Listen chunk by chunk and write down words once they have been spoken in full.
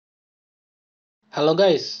Halo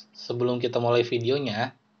guys, sebelum kita mulai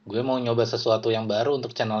videonya, gue mau nyoba sesuatu yang baru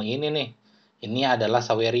untuk channel ini nih. Ini adalah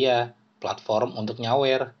Saweria, platform untuk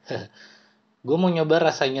nyawer. Gue mau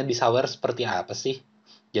nyoba rasanya disawer seperti apa sih.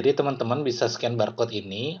 Jadi teman-teman bisa scan barcode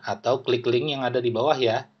ini atau klik link yang ada di bawah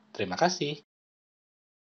ya. Terima kasih.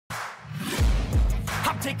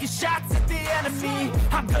 I'm taking shots at the enemy.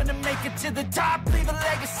 I'm gonna make it to the top, leave a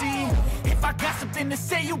legacy. If I got something to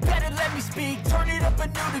say, you better let me speak. Turn it up a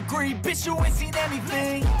new degree, bitch, you ain't seen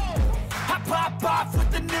anything. I pop off with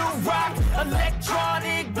the new rock,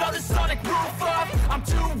 electronic, blow the sonic roof up. I'm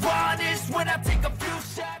too honest when I take a few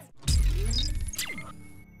shots.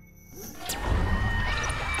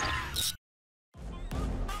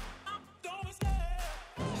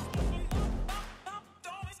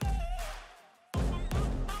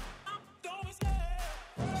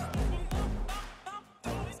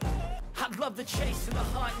 I love the chase and the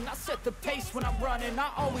hunt, and I set the pace when I'm running. I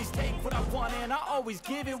always take what I want and I always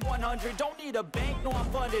give it 100. Don't need a bank, no I'm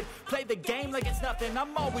funded. Play the game like it's nothing.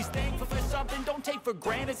 I'm always thankful for something. Don't take for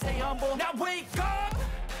granted, stay humble. Now wake up!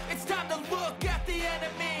 It's time to look at the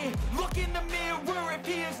enemy. Look in the mirror if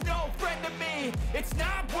he is no friend to me. It's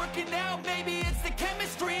not working out, maybe it's the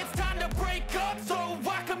chemistry. It's time to break up so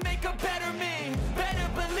I can make a better me. Better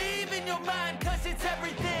believe in your mind, cause it's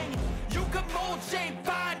everything. You can mold, shape,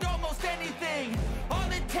 find almost anything.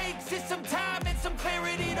 All it takes is some time and some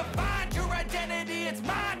clarity to find your identity. It's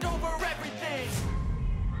mind over everything.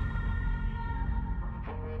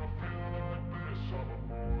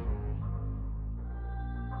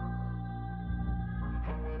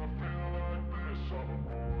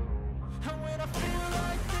 And when I feel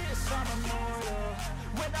like this, I'm immortal.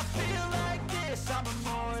 When I feel like this, I'm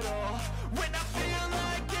immortal. When I feel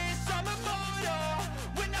like this, I'm immortal.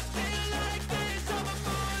 When I feel like this, I'm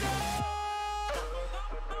immortal.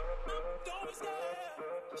 Don't be scared.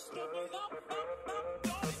 Just level up,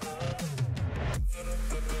 don't be scared.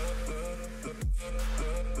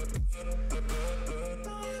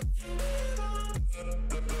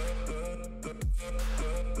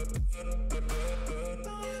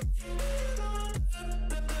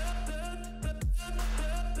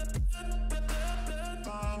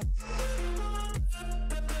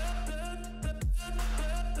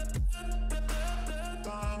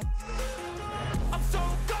 I'm so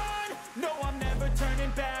gone, no I'm never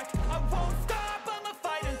turning back. I won't stop, I'ma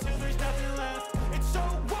fight until there's nothing left. It's so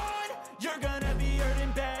on, you're gonna be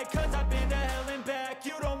hurting bad. Cause I've been to hell and back.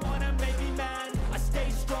 You don't wanna make me mad. I stay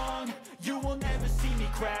strong, you will never see me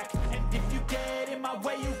crack. And if you get in my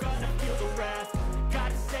way, you gonna feel the wrath.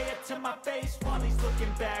 Gotta say it to my face while he's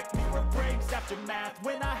looking back. Mirror breaks after math,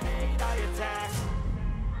 when I hate I attack.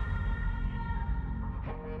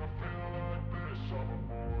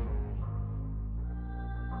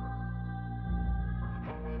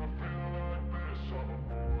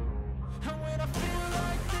 And when I feel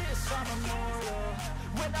like this, I'm immortal.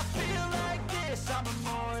 When I feel like this, I'm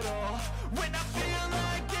immortal. When I feel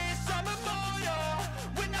like this, I'm immortal.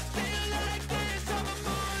 When I feel like this, I'm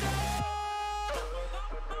immortal.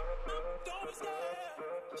 Don't be scared.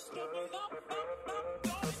 Just level up,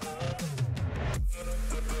 don't be scared.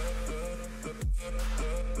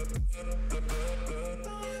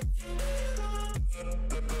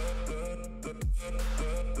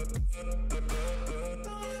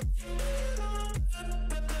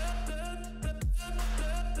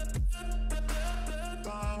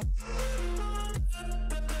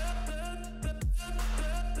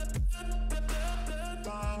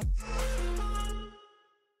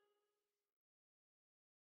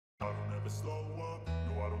 I don't ever slow up,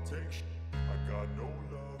 no I don't take sh**. I got no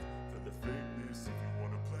love for the fakeness. If you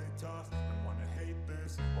wanna play tough and wanna hate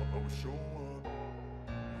this, I'll always show up.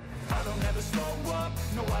 I don't ever slow up,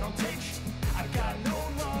 no I don't take sh**. I got no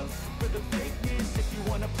love for the fakeness. If you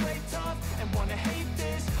wanna play tough and wanna hate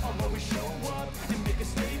this, I'll always show up and make a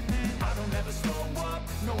statement. I don't ever slow up,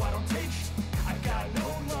 no I don't take sh**. I got no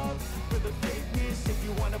love for the fakeness. If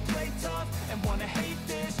you wanna play tough and wanna hate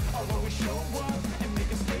this, I'll always show up and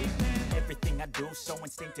make a statement. Everything I do so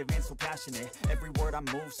instinctive and so passionate. Every word I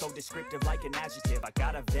move so descriptive like an adjective. I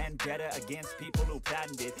got a vendetta against people who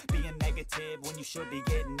patented being negative when you should be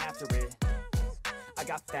getting after it. I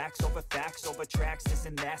got facts over tracks, this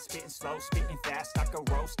and that. Spitting slow, spitting fast. I could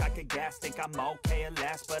roast, I could gas. Think I'm okay at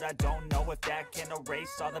last, but I don't know if that can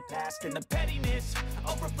erase all the past. And the pettiness,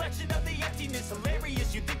 a reflection of the emptiness.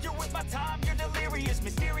 Hilarious, you think you're with my time, you're delirious.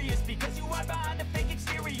 Mysterious, because you hide behind a fake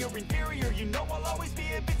exterior. Inferior, you know I'll always be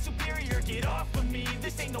a bit superior. Get off of me,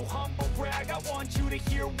 this ain't no humble brag. I want you to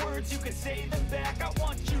hear words, you can say them back. I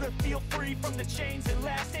want you to feel free from the chains that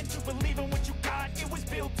last, believe in what you got, it was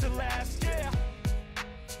built to last, yeah.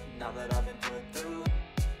 Now that I've been put through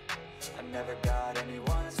never got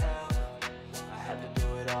anyone's help. I had to do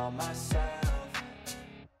it all myself.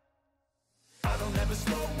 I don't ever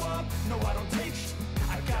slow up, no I don't take sh**.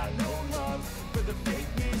 I got no love for the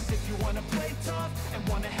fakeness. If you wanna play tough and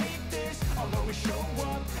wanna hate this, I'll always show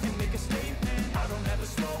up and make a statement. I don't ever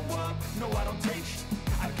slow up, no I don't take sh**.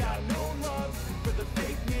 I got no love for the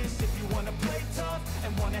fakeness. If you wanna play tough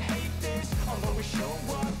and wanna hate this, I'll always show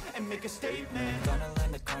up and make a statement. Gonna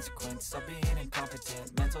learn the consequence of being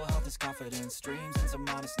incompetent. Mental health is confidence, dreams and some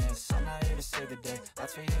honestness. I'm not here to save the day,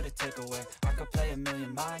 that's for you to take away. I could play a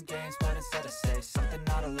million mind games, but instead I say something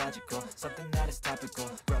not illogical, something that is topical.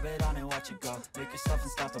 Rub it on and watch it go, make yourself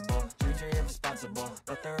unstoppable. Dreams are irresponsible,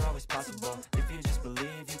 but they're always possible. If you just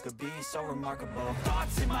believe, you could be so remarkable.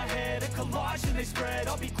 Thoughts in my head, a collage and they spread.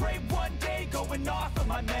 I'll be great one day, going off of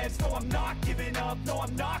my meds. No, I'm not giving up, no,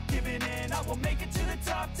 I'm not giving in. I will make it to the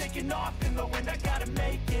top, taking off in the wind. I gotta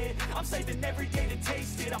make it, I'm saving every day to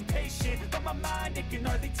taste it. I'm patient, but my mind, it can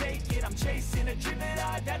hardly take it. I'm chasing a dream that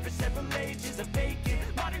I've had for several ages. A vacant,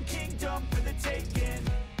 modern kingdom for the taking.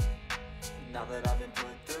 Now that I've been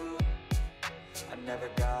put through, I never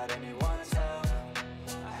got anyone's help.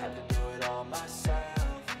 I had to do it all myself.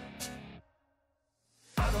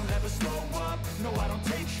 I don't ever slow up, no I don't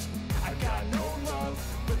take sh**. I got no love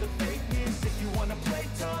for the fakeness. If you wanna play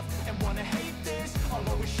tough and wanna hate this, I'll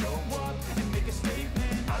always show up and make a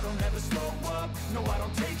statement. I don't ever slow up, no I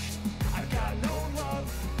don't take sh**. I got no love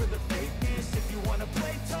for the fakeness. If you wanna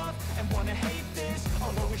play tough and wanna hate this,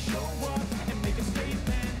 I'll always show up and make a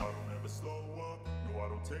statement. I don't ever slow up, no I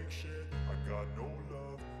don't take shit. I got no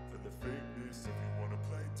love for the fakeness. If you wanna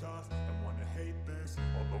play tough and wanna hate this,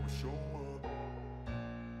 I'll always show up.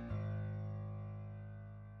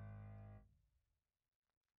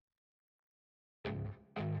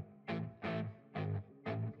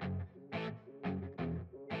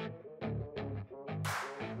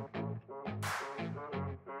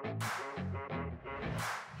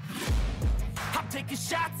 I'm taking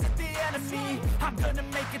shots at the enemy. I'm gonna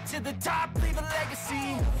make it to the top, leave a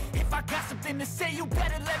legacy. If I got something to say, you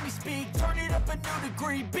better let me speak. Turn it up a new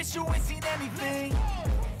degree, bitch, you ain't seen anything.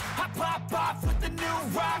 I pop off with the new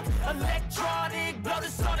rock, electronic, blow the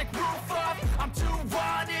sonic roof up. I'm too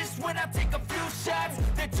honest when I take a few shots.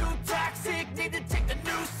 They're too toxic, need to take the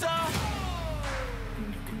noose off.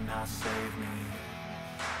 And you cannot save me,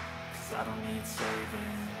 'cause I don't need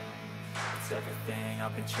saving. It's everything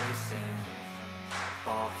I've been chasing,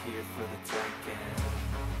 all here for the taking.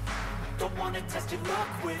 Don't wanna test your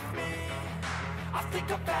luck with me, I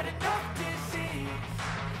think I've had enough disease.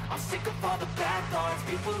 I'm sick of all the bad thoughts,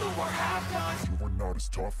 people who are half-nots. You were not as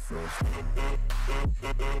tough as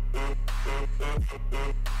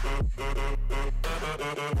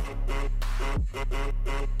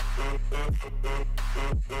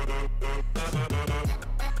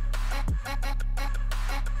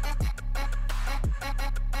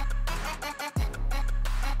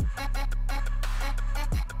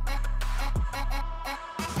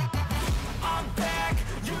I'm back,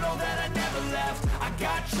 you know that I never left. I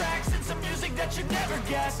got tracks and some music that you never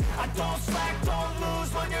guess. I don't slack, don't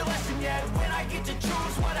lose, learn your lesson yet. When I get to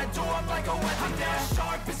choose what I do, I'm like a weapon. I'm not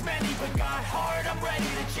sharp as many, but got hard. I'm ready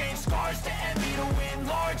to change scars to envy, to win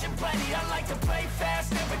large and plenty. I like to play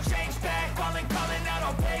fast, never change back. Calling out,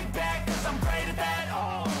 I'll pay back, 'cause I'm great at that.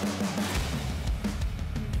 Oh,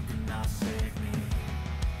 you cannot save me,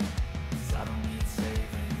 'cause I don't need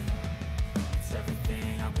saving. It's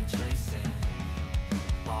everything I've been chasing,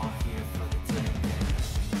 all here for the taking.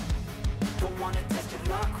 Don't wanna test your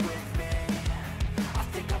luck with me, I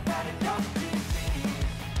think I've had enough disease.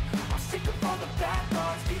 I'm sick of all the bad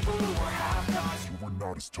thoughts, people who are half-nots. you were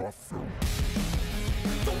not as tough though.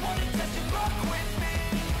 Don't wanna test your luck with me,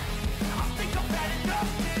 I think I've had enough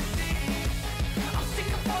disease. I'm sick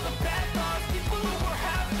of all the bad thoughts, people who are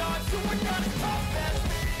half-nots, who are not as tough as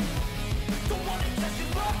me. Don't wanna test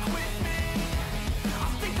your luck with me, I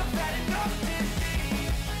think I've had enough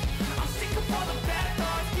disease. I'm sick of all the bad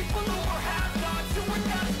thoughts, people who are half-nots, who are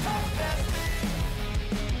not as tough as me.